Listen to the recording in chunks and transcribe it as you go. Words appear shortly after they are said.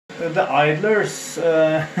the idlers.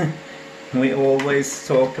 We always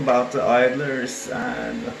talk about the idlers,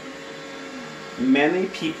 and many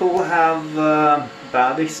people have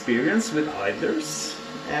bad experience with idlers,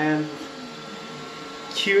 and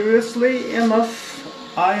curiously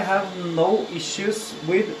enough I have no issues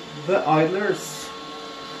with the idlers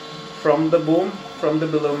from the boom, from the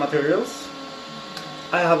below materials.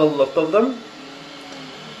 I have a lot of them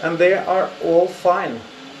and they are all fine,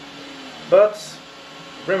 but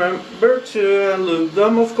remember to lube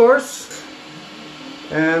them, of course,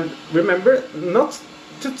 and remember not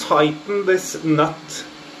to tighten this nut.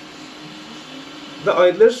 The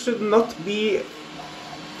idlers should not be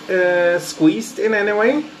squeezed in any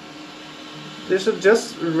way. They should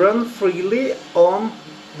just run freely on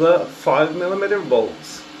the 5mm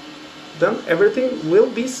bolts. Then everything will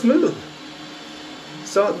be smooth.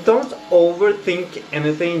 So don't overthink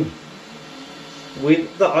anything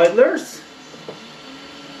with the idlers.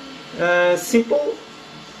 Simple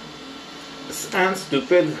and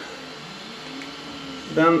stupid,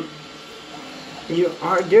 then you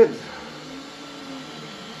are good.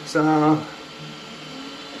 So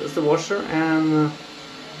there's the washer and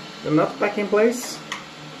the nut back in place.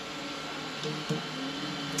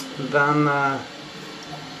 Then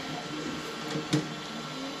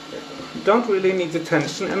don't really need to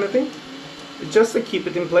tension anything, just to keep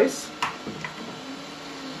it in place.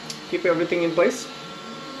 Keep everything in place.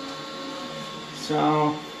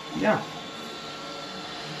 So yeah.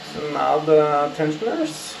 So now the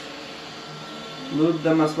tensioners, lube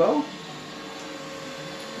them as well.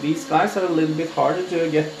 These guys are a little bit harder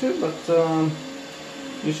to get to, but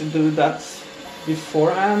you should do that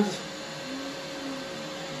beforehand.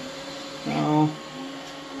 So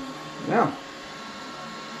yeah,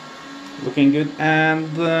 looking good. And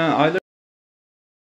either